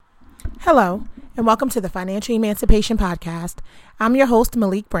Hello, and welcome to the Financial Emancipation Podcast. I'm your host,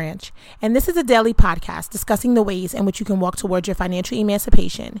 Malik Branch, and this is a daily podcast discussing the ways in which you can walk towards your financial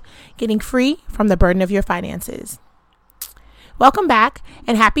emancipation, getting free from the burden of your finances. Welcome back,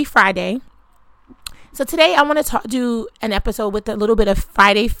 and happy Friday. So today I want to do an episode with a little bit of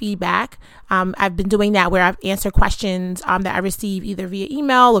Friday feedback. I've been doing that where I've answered questions that I receive either via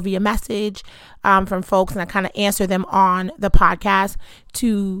email or via message from folks, and I kind of answer them on the podcast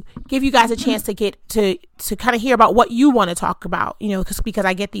to give you guys a chance to get to kind of hear about what you want to talk about, because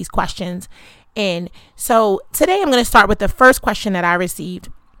I get these questions. And so today I'm going to start with the first question that I received,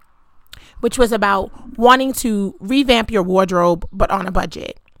 which was about wanting to revamp your wardrobe, but on a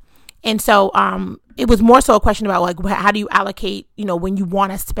budget. And so it was more so a question about how do you allocate, when you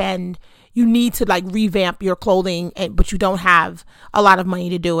want to spend, you need to revamp your clothing, but you don't have a lot of money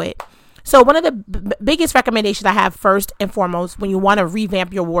to do it. So one of the biggest recommendations I have first and foremost when you want to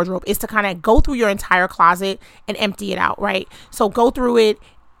revamp your wardrobe is to kind of go through your entire closet and empty it out, right? So go through it,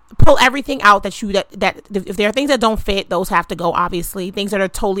 pull everything out that if there are things that don't fit, those have to go, obviously. Things that are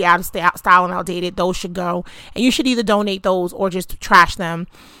totally out of style and outdated, those should go. And you should either donate those or just trash them.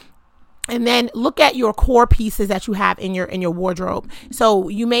 And then look at your core pieces that you have in your wardrobe. So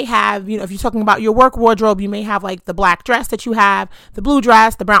you may have, if you're talking about your work wardrobe, you may have the black dress that you have, the blue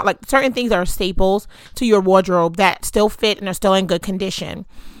dress, the brown, certain things that are staples to your wardrobe that still fit and are still in good condition.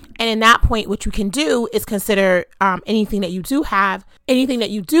 And in that point, what you can do is consider anything that you do have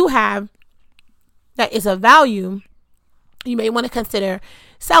that is of value. You may want to consider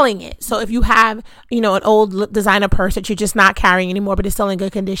selling it. So if you have, an old designer purse that you're just not carrying anymore, but it's still in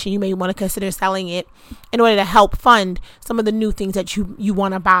good condition, you may want to consider selling it in order to help fund some of the new things that you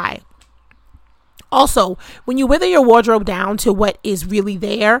want to buy. Also, when you wither your wardrobe down to what is really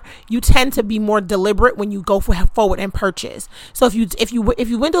there, you tend to be more deliberate when you go forward and purchase. So if you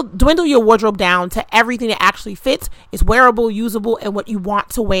dwindle your wardrobe down to everything that actually fits, is wearable, usable, and what you want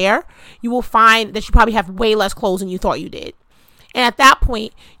to wear, you will find that you probably have way less clothes than you thought you did. And at that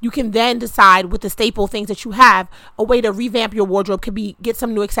point, you can then decide with the staple things that you have, a way to revamp your wardrobe could be get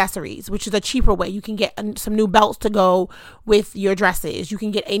some new accessories, which is a cheaper way. You can get some new belts to go with your dresses. You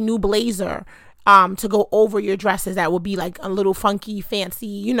can get a new blazer to go over your dresses. That will be a little funky,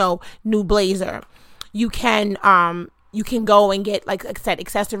 fancy, new blazer. You can go and get, like I said,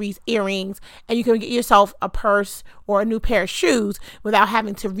 accessories, earrings, and you can get yourself a purse or a new pair of shoes without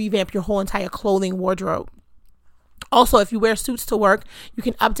having to revamp your whole entire clothing wardrobe. Also, if you wear suits to work, you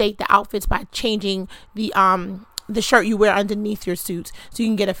can update the outfits by changing the shirt you wear underneath your suits. So you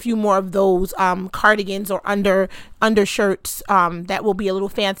can get a few more of those cardigans or undershirts that will be a little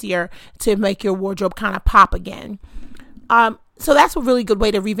fancier to make your wardrobe kind of pop again. So that's a really good way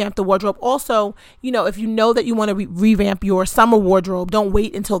to revamp the wardrobe. Also, if you know that you want to revamp your summer wardrobe, don't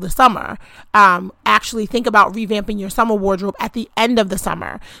wait until the summer. Actually think about revamping your summer wardrobe at the end of the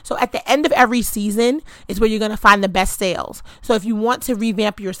summer. So at the end of every season is where you're going to find the best sales. So if you want to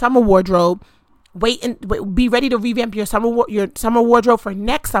revamp your summer wardrobe, be ready to revamp your summer wardrobe for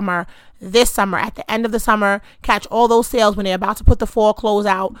next summer, this summer. At the end of the summer, catch all those sales when they're about to put the fall clothes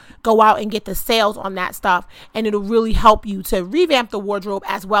out. Go out and get the sales on that stuff, and it'll really help you to revamp the wardrobe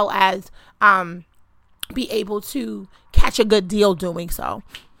as well as be able to catch a good deal doing so.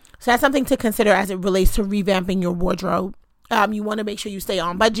 So that's something to consider as it relates to revamping your wardrobe. You want to make sure you stay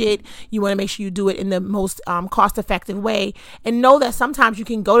on budget. You want to make sure you do it in the most cost-effective way. And know that sometimes you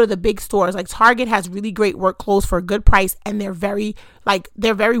can go to the big stores. Like Target has really great work clothes for a good price, and they're very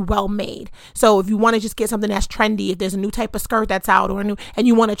well made. So if you want to just get something that's trendy, if there's a new type of skirt that's out and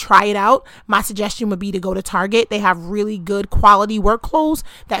you want to try it out, my suggestion would be to go to Target. They have really good quality work clothes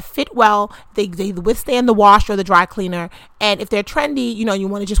that fit well. They withstand the wash or the dry cleaner. And if they're trendy, you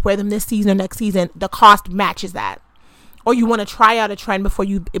want to just wear them this season or next season, the cost matches that. Or you want to try out a trend before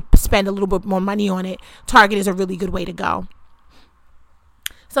you spend a little bit more money on it, Target is a really good way to go.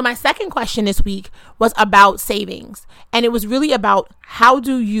 So my second question this week was about savings. And it was really about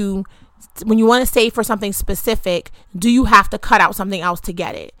when you want to save for something specific, do you have to cut out something else to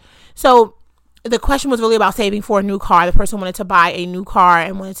get it? So the question was really about saving for a new car. The person wanted to buy a new car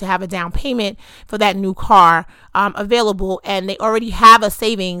and wanted to have a down payment for that new car available, and they already have a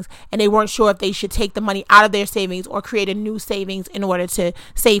savings, and they weren't sure if they should take the money out of their savings or create a new savings in order to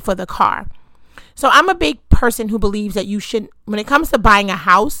save for the car. So I'm a big person who believes that when it comes to buying a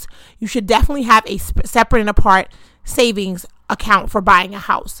house, you should definitely have a separate and apart savings account for buying a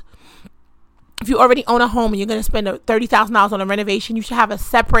house. If you already own a home and you're going to spend $30,000 on a renovation, you should have a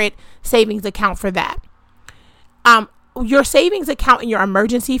separate savings account for that. Your savings account and your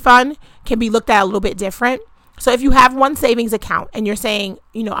emergency fund can be looked at a little bit different. So if you have one savings account and you're saying,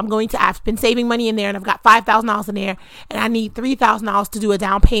 I've been saving money in there and I've got $5,000 in there and I need $3,000 to do a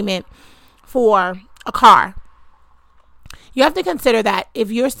down payment for a car, you have to consider that if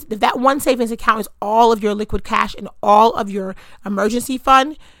that one savings account is all of your liquid cash and all of your emergency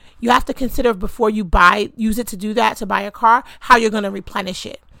fund, you have to consider before you use it to do that, to buy a car, how you're going to replenish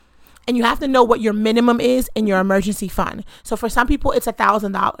it. And you have to know what your minimum is in your emergency fund. So for some people, it's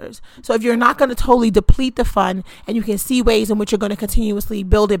 $1,000. So if you're not going to totally deplete the fund and you can see ways in which you're going to continuously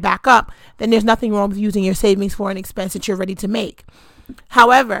build it back up, then there's nothing wrong with using your savings for an expense that you're ready to make.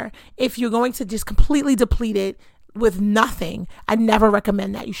 However, if you're going to just completely deplete it with nothing, I never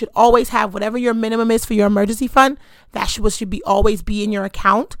recommend that. You should always have whatever your minimum is for your emergency fund. That should always be in your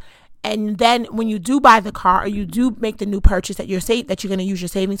account. And then when you do buy the car or you do make the new purchase that you're going to use your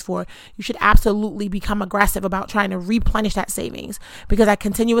savings for, you should absolutely become aggressive about trying to replenish that savings, because I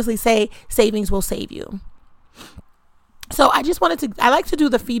continuously say savings will save you. So I like to do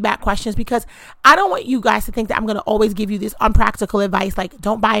the feedback questions because I don't want you guys to think that I'm going to always give you this unpractical advice, like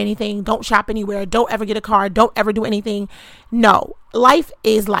don't buy anything, don't shop anywhere, don't ever get a car, don't ever do anything. No, life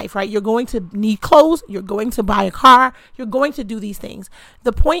is life, right? You're going to need clothes, you're going to buy a car, you're going to do these things.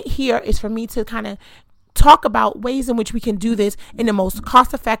 The point here is for me to kind of talk about ways in which we can do this in the most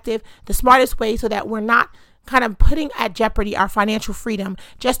cost effective, the smartest way, so that we're not kind of putting at jeopardy our financial freedom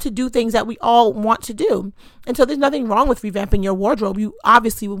just to do things that we all want to do. And so there's nothing wrong with revamping your wardrobe. You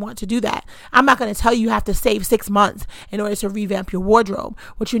obviously would want to do that. I'm not going to tell you have to save 6 months in order to revamp your wardrobe.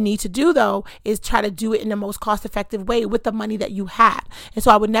 What you need to do, though, is try to do it in the most cost-effective way with the money that you have. And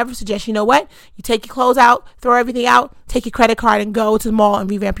so I would never suggest, you take your clothes out, throw everything out, take your credit card and go to the mall and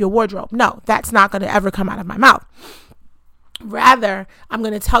revamp your wardrobe. No, that's not going to ever come out of my mouth. Rather, I'm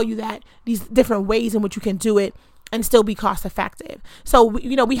going to tell you that these different ways in which you can do it and still be cost effective. So,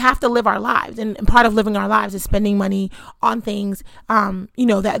 we have to live our lives. And part of living our lives is spending money on things,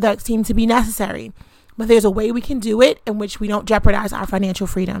 that seem to be necessary. But there's a way we can do it in which we don't jeopardize our financial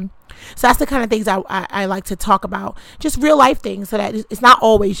freedom. So that's the kind of things I like to talk about. Just real life things, so that it's not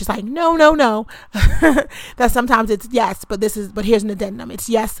always just like, no. That sometimes it's yes, but here's an addendum. It's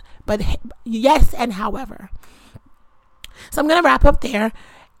yes, but yes and however. So I'm going to wrap up there.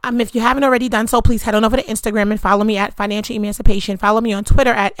 If you haven't already done so, please head on over to Instagram and follow me at Financial Emancipation. Follow me on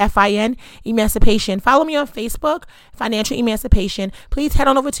Twitter at FIN Emancipation. Follow me on Facebook, Financial Emancipation. Please head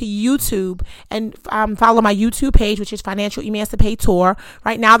on over to YouTube and follow my YouTube page, which is Financial Emancipator.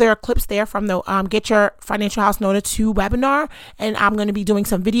 Right now, there are clips there from the Get Your Financial House in Order 2 webinar, and I'm going to be doing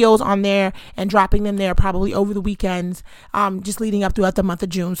some videos on there and dropping them there probably over the weekends, just leading up throughout the month of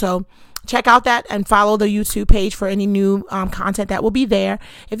June. So check out that and follow the YouTube page for any new content that will be there.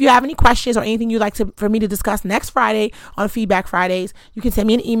 If you have any questions or anything you'd like for me to discuss next Friday on Feedback Fridays, you can send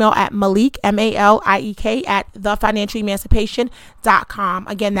me an email at Maliek, Maliek, at thefinancialemancipation.com.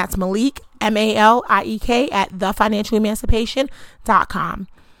 Again, that's Maliek, Maliek, at thefinancialemancipation.com.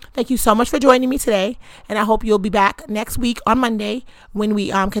 Thank you so much for joining me today, and I hope you'll be back next week on Monday when we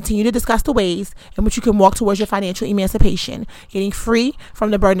continue to discuss the ways in which you can walk towards your financial emancipation, getting free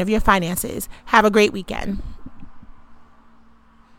from the burden of your finances. Have a great weekend.